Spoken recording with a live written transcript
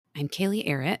I'm Kaylee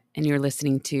Arrett, and you're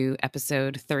listening to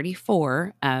episode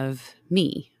 34 of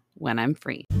Me When I'm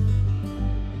Free.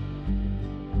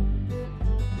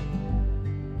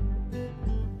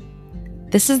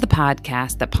 This is the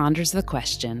podcast that ponders the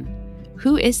question,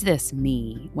 who is this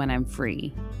me when I'm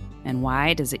free? And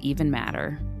why does it even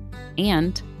matter?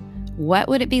 And what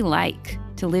would it be like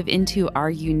to live into our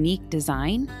unique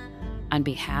design on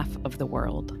behalf of the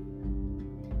world?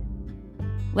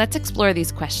 Let's explore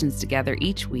these questions together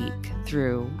each week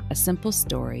through a simple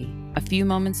story, a few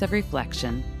moments of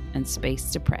reflection, and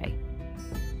space to pray.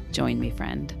 Join me,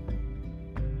 friend.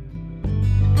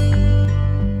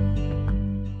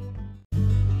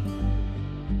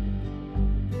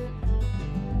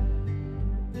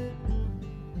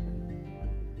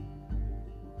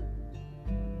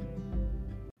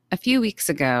 A few weeks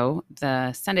ago,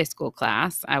 the Sunday school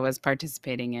class I was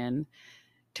participating in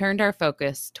turned our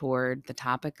focus toward the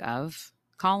topic of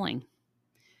calling.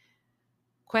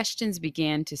 Questions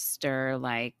began to stir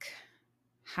like,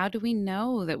 how do we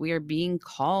know that we are being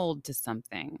called to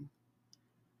something?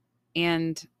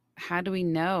 And how do we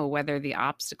know whether the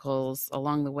obstacles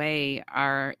along the way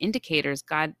are indicators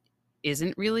God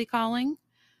isn't really calling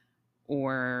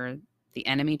or the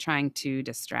enemy trying to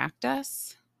distract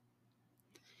us?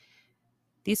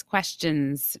 These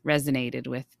questions resonated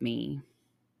with me.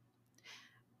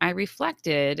 I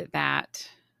reflected that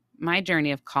my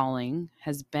journey of calling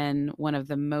has been one of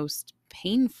the most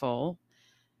painful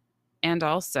and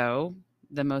also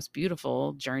the most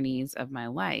beautiful journeys of my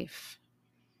life.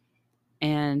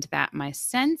 And that my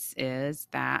sense is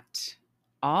that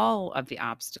all of the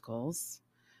obstacles,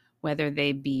 whether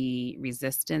they be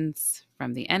resistance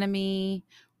from the enemy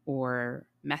or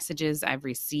messages I've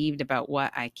received about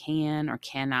what I can or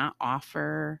cannot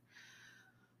offer,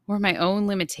 or my own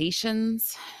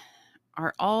limitations,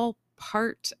 are all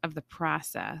part of the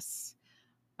process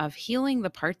of healing the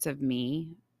parts of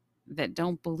me that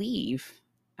don't believe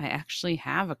I actually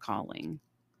have a calling.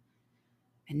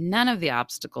 And none of the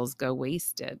obstacles go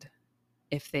wasted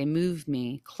if they move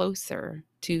me closer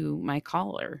to my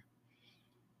caller.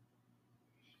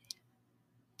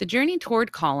 The journey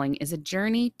toward calling is a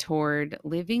journey toward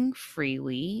living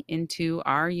freely into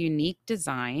our unique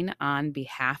design on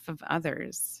behalf of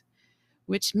others,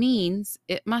 which means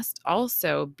it must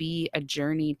also be a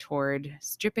journey toward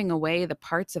stripping away the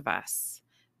parts of us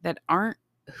that aren't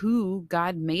who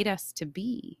God made us to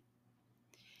be.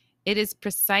 It is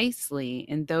precisely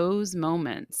in those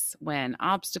moments when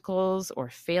obstacles or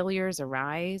failures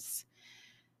arise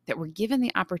that we're given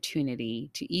the opportunity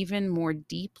to even more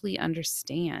deeply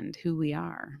understand who we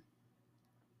are.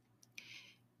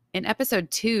 In episode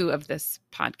 2 of this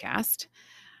podcast,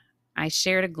 I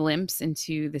shared a glimpse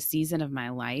into the season of my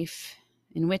life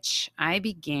in which I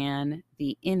began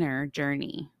the inner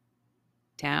journey,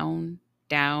 down,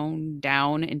 down,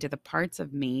 down into the parts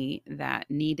of me that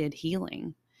needed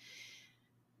healing.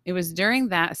 It was during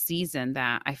that season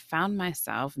that I found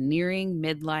myself nearing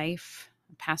midlife,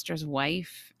 a pastor's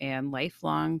wife and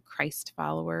lifelong Christ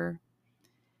follower,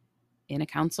 in a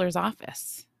counselor's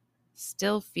office,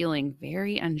 still feeling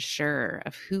very unsure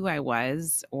of who I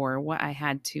was or what I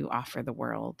had to offer the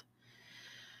world.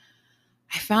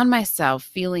 I found myself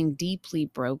feeling deeply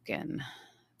broken.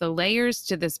 The layers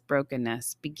to this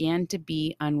brokenness began to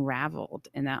be unraveled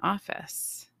in that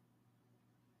office.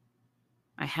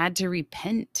 I had to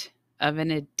repent of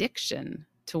an addiction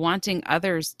to wanting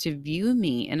others to view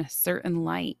me in a certain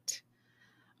light,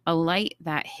 a light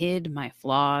that hid my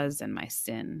flaws and my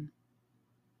sin.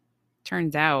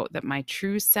 Turns out that my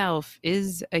true self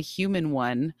is a human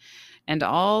one, and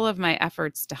all of my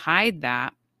efforts to hide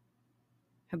that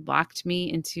had locked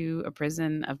me into a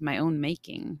prison of my own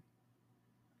making.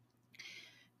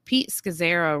 Pete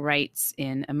Scazzero writes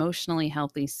in Emotionally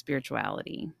Healthy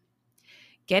Spirituality,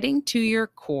 getting to your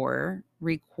core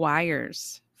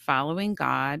requires following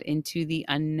God into the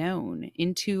unknown,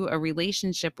 into a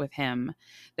relationship with Him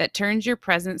that turns your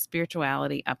present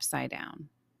spirituality upside down.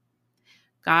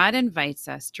 God invites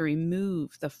us to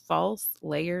remove the false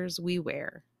layers we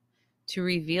wear, to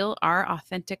reveal our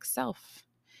authentic self,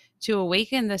 to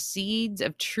awaken the seeds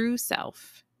of true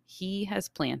self He has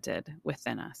planted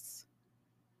within us.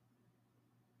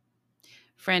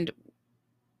 Friend,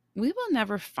 we will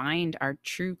never find our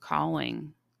true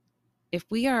calling if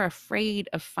we are afraid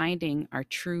of finding our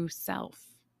true self.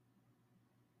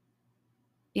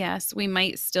 Yes, we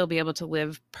might still be able to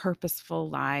live purposeful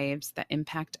lives that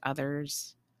impact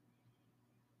others,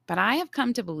 but I have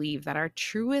come to believe that our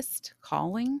truest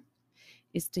calling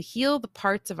is to heal the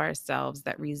parts of ourselves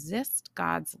that resist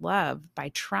God's love by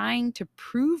trying to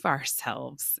prove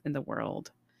ourselves in the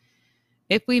world.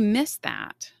 If we miss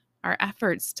that, our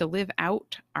efforts to live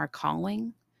out our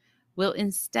calling will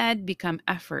instead become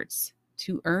efforts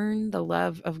to earn the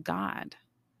love of God.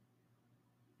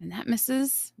 And that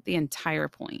misses the entire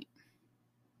point.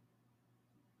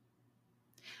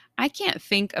 I can't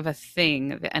think of a thing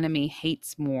the enemy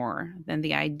hates more than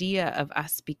the idea of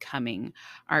us becoming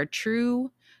our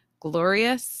true,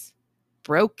 glorious,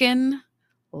 broken,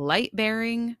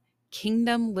 light-bearing,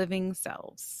 kingdom-living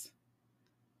selves.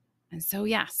 And so,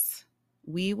 yes,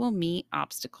 we will meet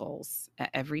obstacles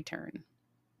at every turn.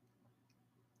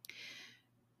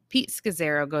 Pete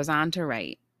Scazzero goes on to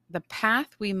write, "The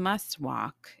path we must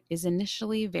walk is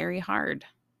initially very hard.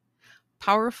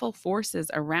 Powerful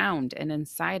forces around and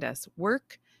inside us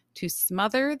work to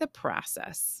smother the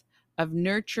process of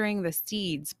nurturing the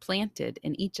seeds planted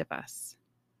in each of us.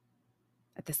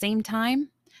 At the same time,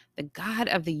 the God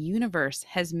of the universe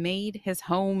has made his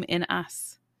home in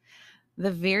us.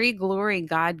 The very glory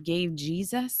God gave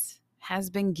Jesus has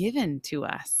been given to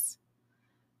us.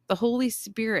 The Holy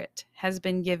Spirit has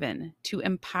been given to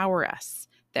empower us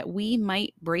that we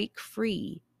might break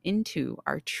free into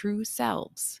our true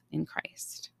selves in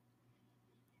Christ."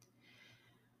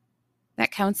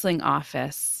 That counseling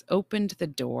office opened the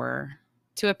door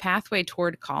to a pathway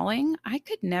toward calling I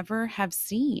could never have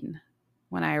seen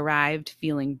when I arrived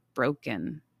feeling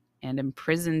broken and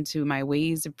imprisoned to my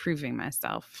ways of proving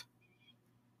myself.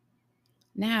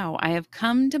 Now I have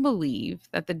come to believe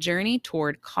that the journey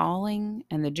toward calling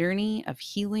and the journey of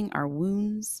healing our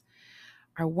wounds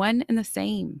are one and the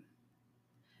same.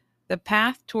 The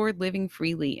path toward living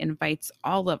freely invites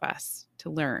all of us to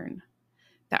learn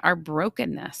that our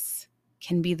brokenness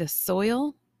can be the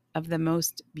soil of the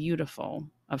most beautiful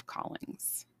of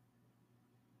callings.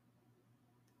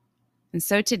 And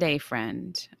so today,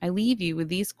 friend, I leave you with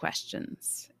these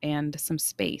questions and some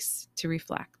space to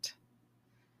reflect.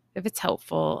 If it's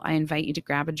helpful, I invite you to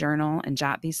grab a journal and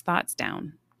jot these thoughts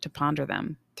down to ponder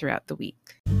them throughout the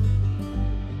week.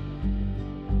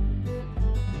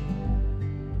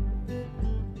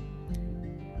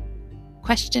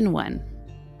 Question 1.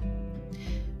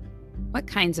 What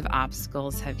kinds of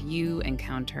obstacles have you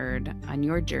encountered on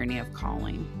your journey of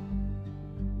calling?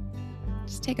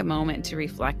 Just take a moment to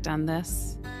reflect on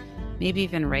this. Maybe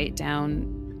even write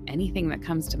down anything that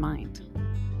comes to mind.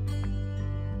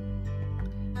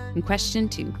 And question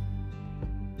 2.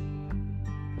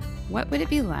 What would it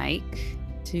be like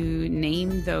to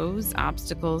name those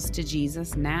obstacles to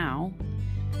Jesus now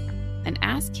and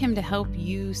ask him to help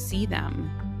you see them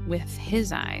with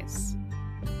his eyes?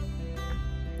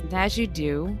 And as you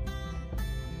do,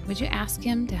 would you ask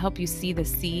him to help you see the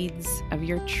seeds of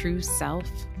your true self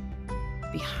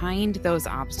behind those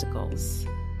obstacles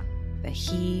that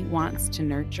he wants to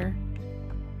nurture?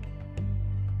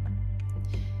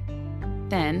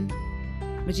 Then,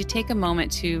 would you take a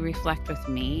moment to reflect with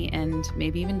me and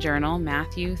maybe even journal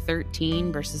Matthew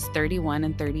 13, verses 31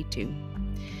 and 32.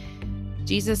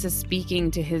 Jesus is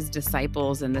speaking to his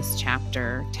disciples in this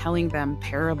chapter, telling them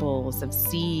parables of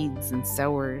seeds and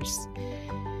sowers.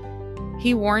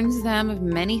 He warns them of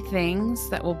many things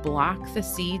that will block the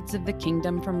seeds of the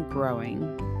kingdom from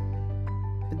growing.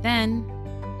 But then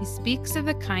he speaks of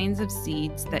the kinds of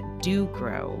seeds that do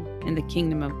grow in the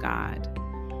kingdom of God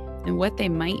and what they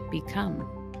might become.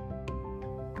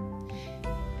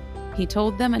 He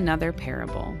told them another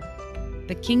parable.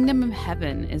 The kingdom of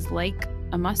heaven is like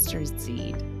a mustard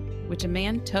seed, which a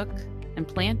man took and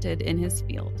planted in his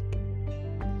field.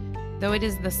 Though it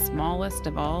is the smallest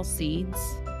of all seeds,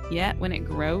 yet when it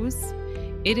grows,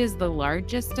 it is the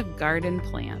largest of garden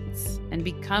plants and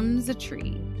becomes a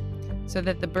tree, so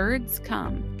that the birds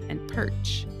come and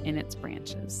perch in its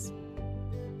branches.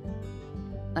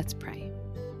 Let's pray.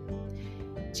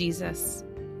 Jesus,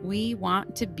 we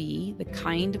want to be the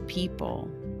kind of people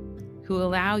who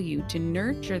allow you to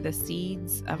nurture the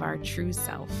seeds of our true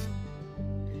self.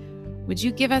 Would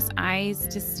you give us eyes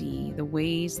to see the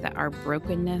ways that our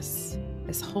brokenness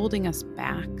is holding us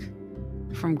back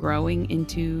from growing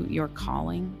into your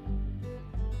calling?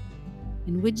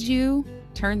 And would you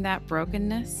turn that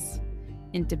brokenness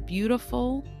into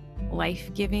beautiful,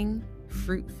 life-giving,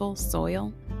 fruitful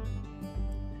soil?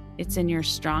 It's in your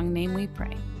strong name we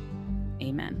pray.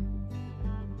 Amen.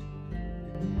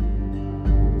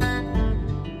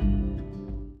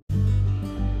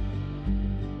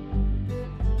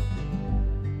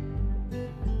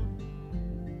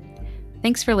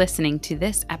 Thanks for listening to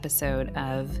this episode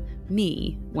of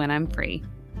Me When I'm Free.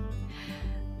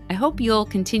 I hope you'll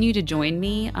continue to join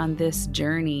me on this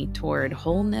journey toward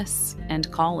wholeness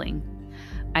and calling.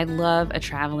 I love a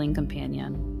traveling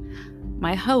companion.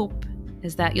 My hope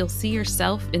is that you'll see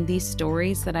yourself in these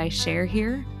stories that I share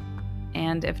here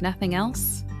and if nothing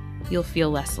else, you'll feel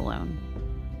less alone.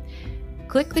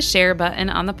 Click the share button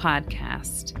on the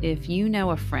podcast if you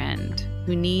know a friend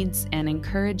who needs an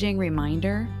encouraging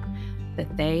reminder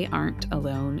that they aren't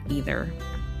alone either.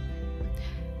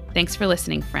 Thanks for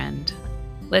listening, friend.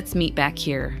 Let's meet back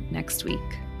here next week.